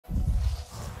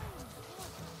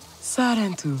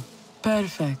Sarentu.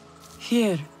 Perfect.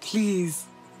 Here, please.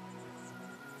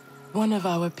 One of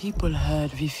our people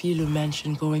heard Vifilu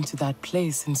mention going to that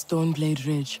place in Stoneblade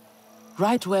Ridge,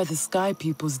 right where the Sky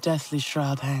People's deathly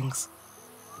shroud hangs.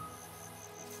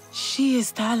 She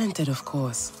is talented, of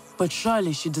course, but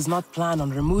surely she does not plan on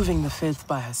removing the filth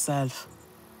by herself.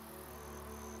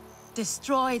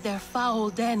 Destroy their foul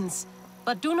dens,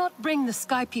 but do not bring the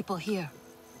Sky People here.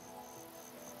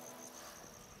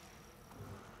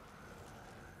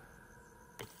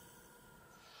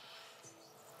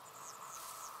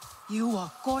 You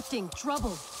are courting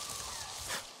trouble.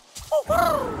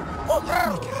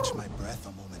 Let me catch my breath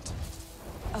a moment.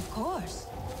 Of course.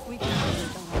 We can hold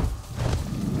it alone.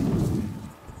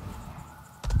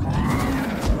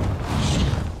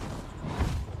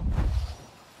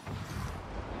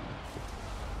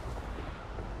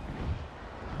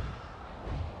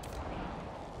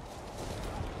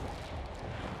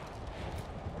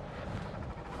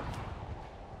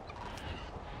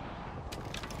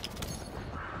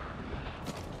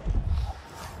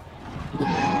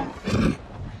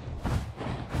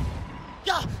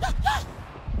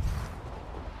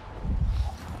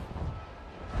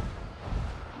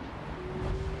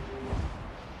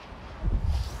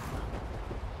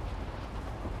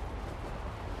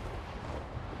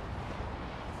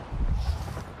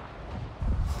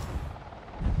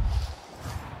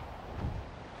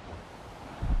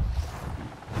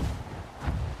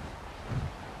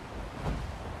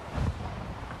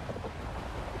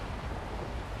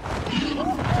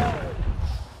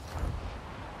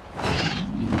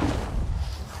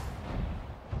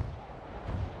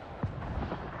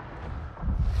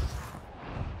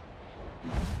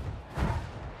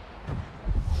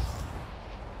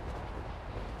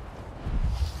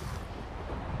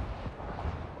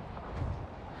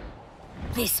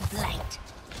 This blight.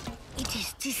 It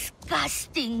is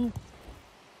disgusting.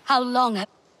 How long have...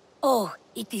 Oh,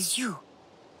 it is you.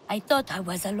 I thought I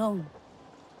was alone.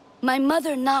 My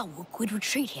mother Nawu could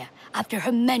retreat here after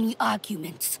her many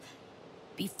arguments,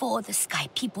 before the Sky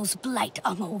People's blight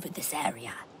hung over this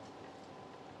area.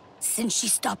 Since she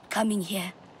stopped coming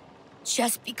here, she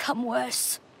has become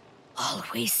worse.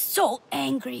 Always so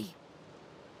angry.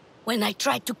 When I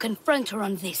tried to confront her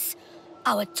on this,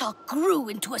 our talk grew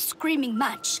into a screaming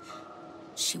match.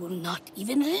 She will not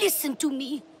even listen to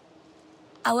me.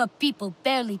 Our people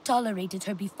barely tolerated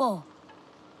her before.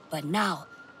 But now,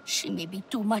 she may be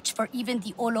too much for even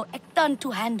the Olo Ektan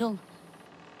to handle.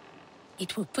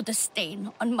 It will put a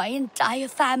stain on my entire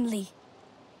family.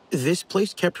 This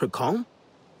place kept her calm?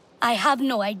 I have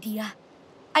no idea.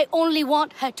 I only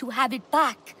want her to have it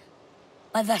back.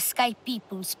 But the Sky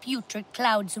People's putrid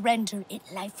clouds render it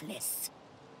lifeless.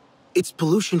 It's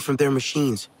pollution from their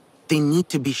machines. They need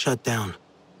to be shut down.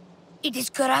 It is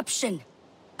corruption.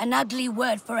 An ugly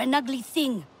word for an ugly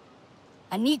thing.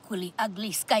 An equally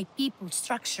ugly Sky People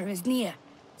structure is near,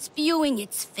 spewing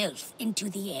its filth into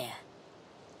the air.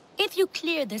 If you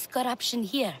clear this corruption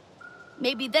here,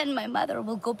 maybe then my mother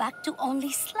will go back to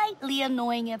only slightly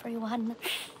annoying everyone.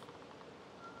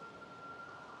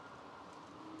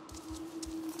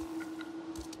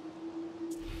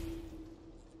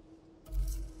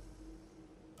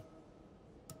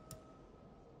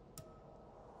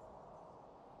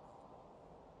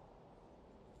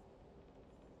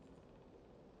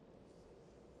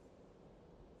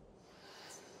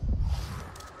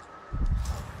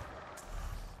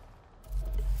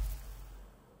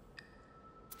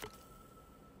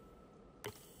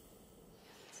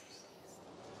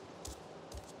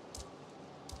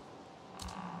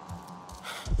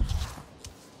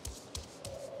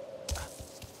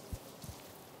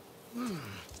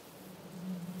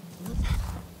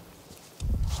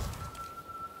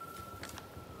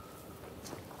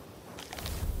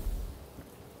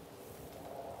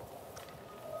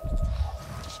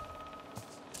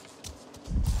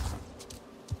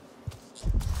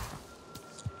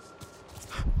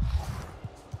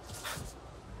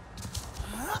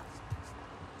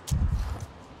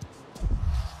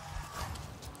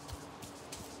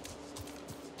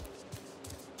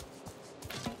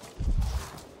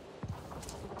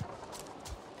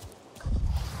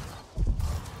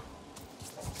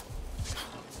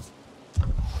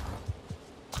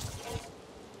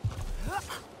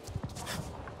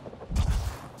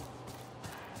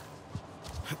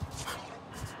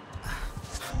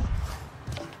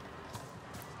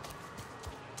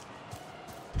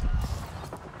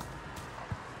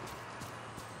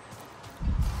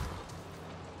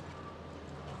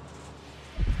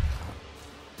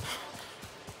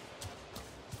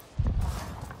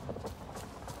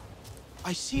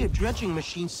 I see a dredging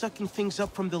machine sucking things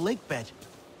up from the lake bed.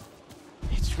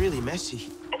 It's really messy.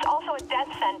 It's also a death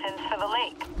sentence for the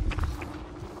lake.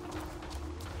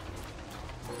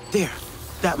 There.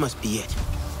 That must be it.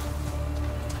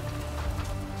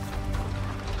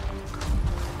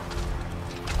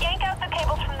 Yank out the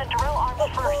cables from the drill arms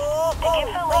first, to give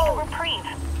the lake a reprieve.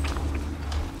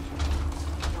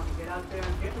 Get out there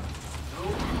and get him.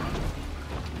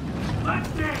 Let's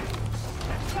get him!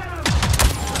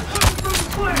 Put him through the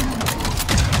cliff!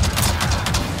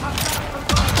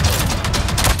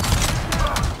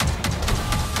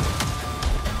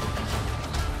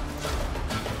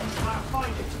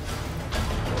 Find it.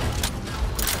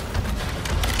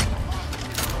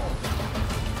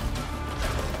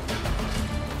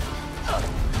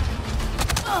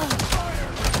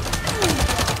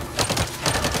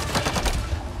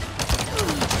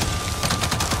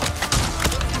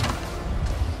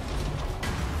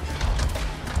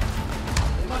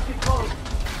 They must be close.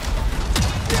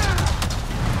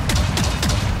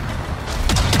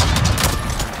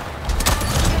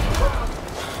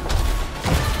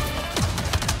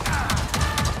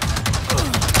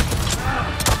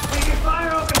 Taking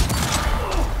fire open.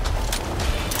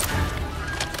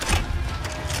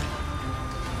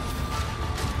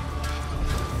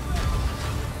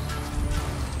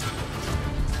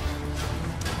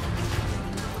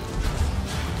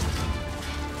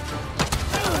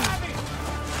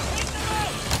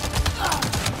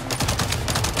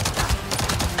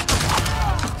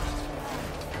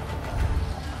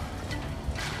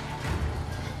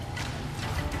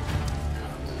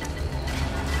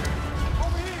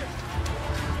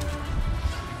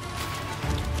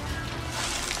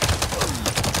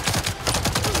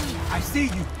 I see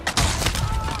you.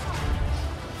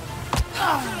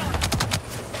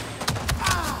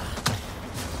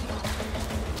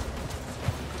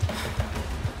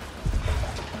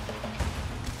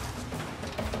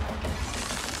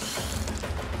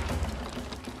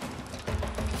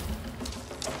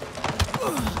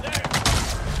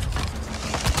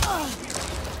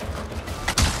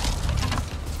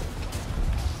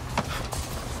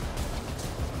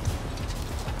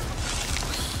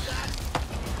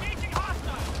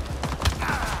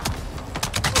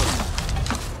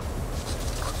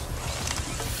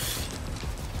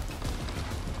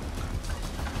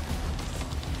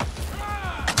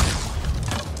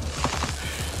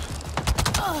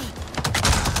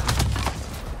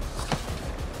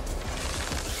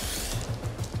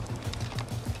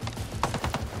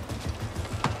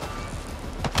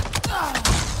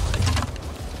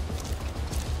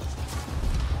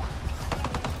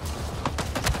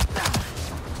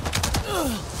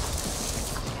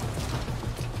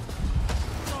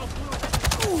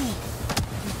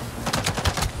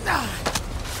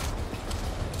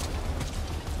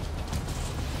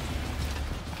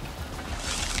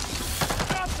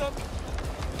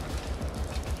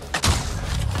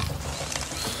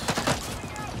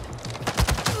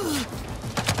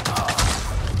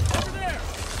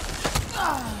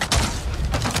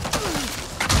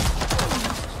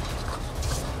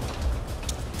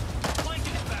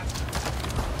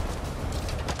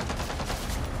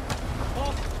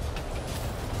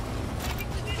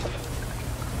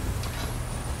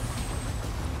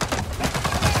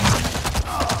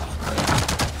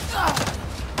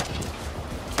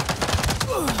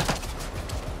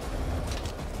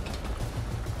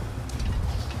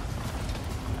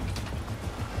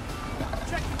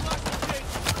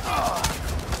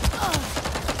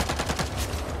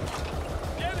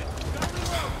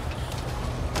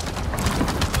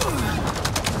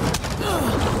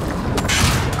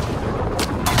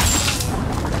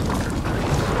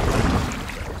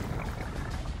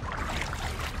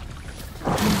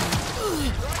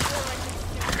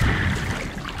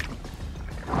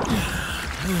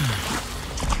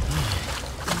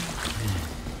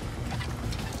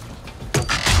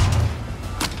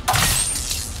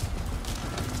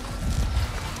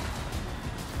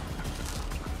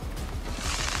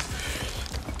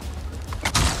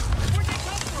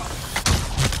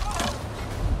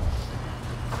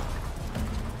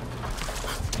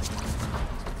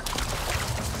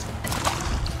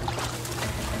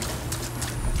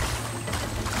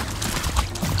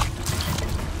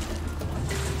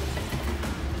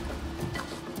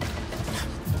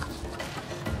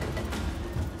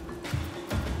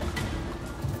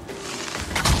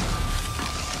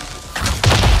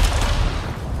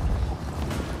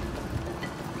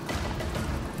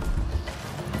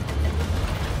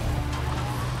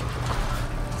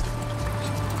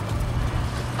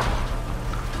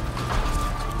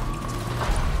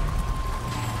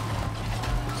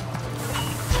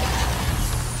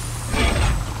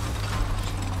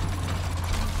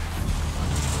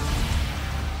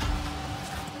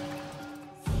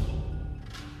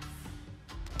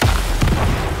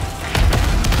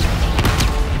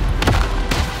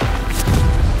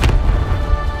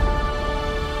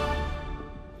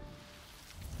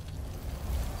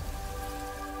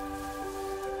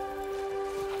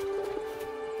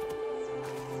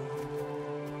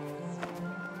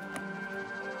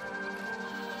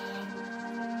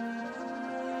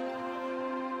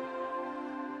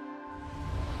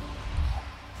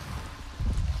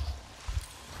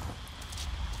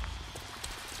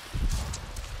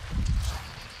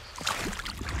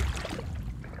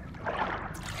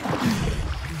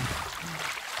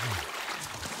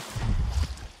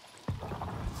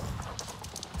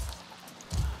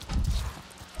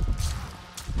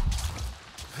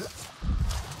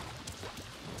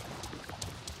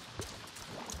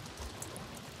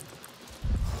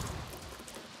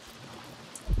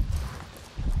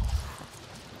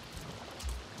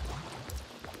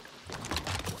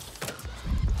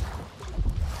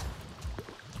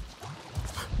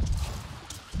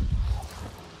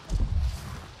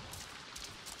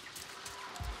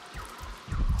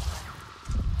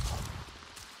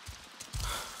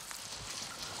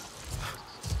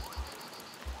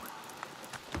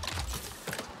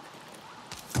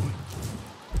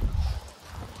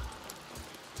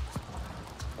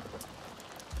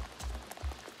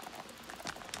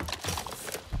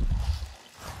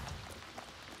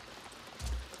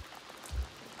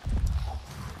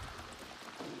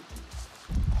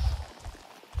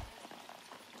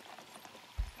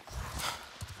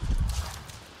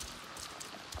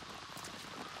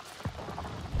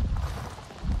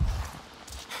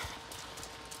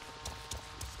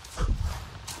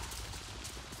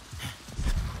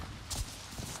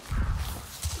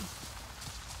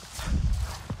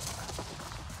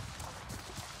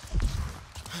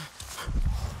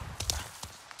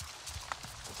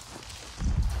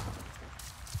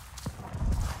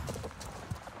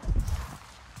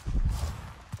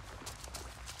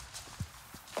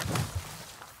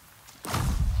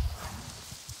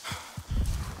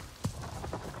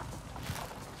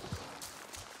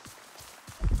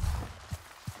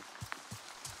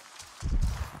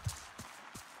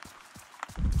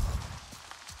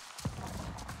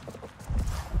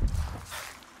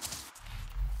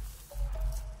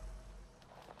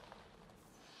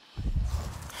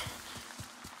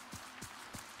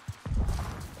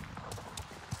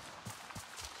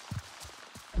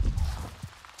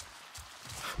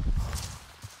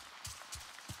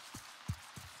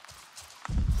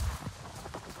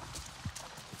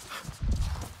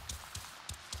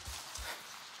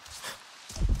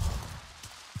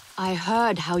 I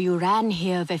heard how you ran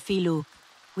here, Vefilu,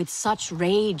 with such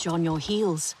rage on your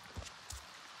heels.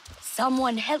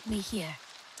 Someone help me here.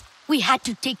 We had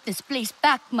to take this place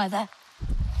back, Mother.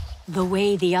 The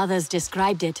way the others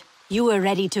described it, you were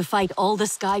ready to fight all the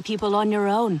Sky People on your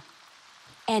own.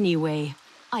 Anyway,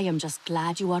 I am just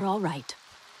glad you are all right.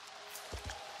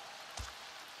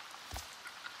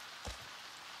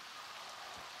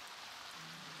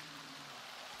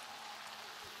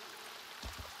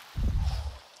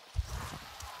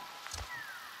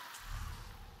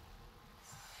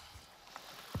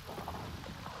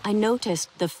 I noticed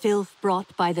the filth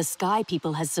brought by the Sky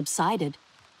People has subsided.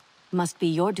 Must be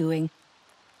your doing.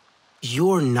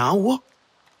 You're Nawa?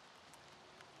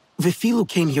 Vifilu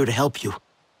came here to help you.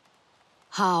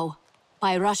 How?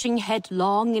 By rushing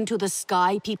headlong into the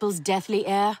Sky People's deathly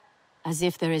air? As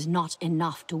if there is not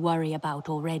enough to worry about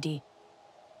already.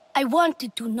 I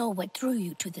wanted to know what drew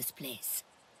you to this place.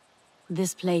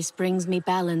 This place brings me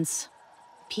balance,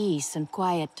 peace and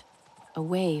quiet,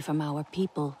 away from our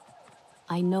people.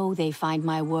 I know they find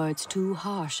my words too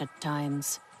harsh at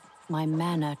times, my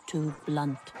manner too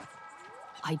blunt.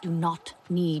 I do not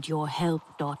need your help,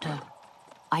 daughter.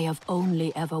 I have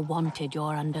only ever wanted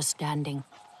your understanding.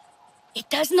 It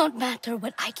does not matter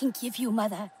what I can give you,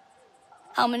 Mother.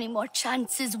 How many more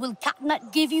chances will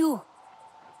Katnat give you?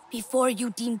 Before you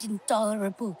deemed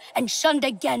intolerable and shunned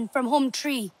again from Home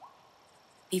Tree.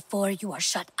 Before you are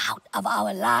shut out of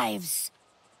our lives.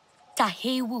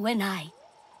 Tahewu and I,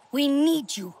 we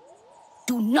need you.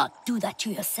 Do not do that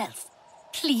to yourself.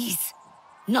 Please,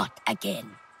 not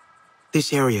again.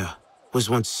 This area was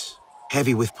once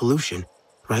heavy with pollution,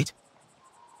 right?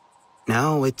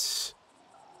 Now it's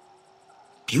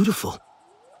beautiful.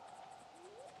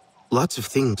 Lots of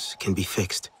things can be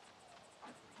fixed.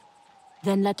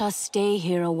 Then let us stay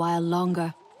here a while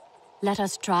longer. Let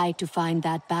us try to find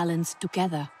that balance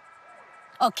together.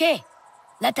 Okay,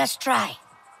 let us try.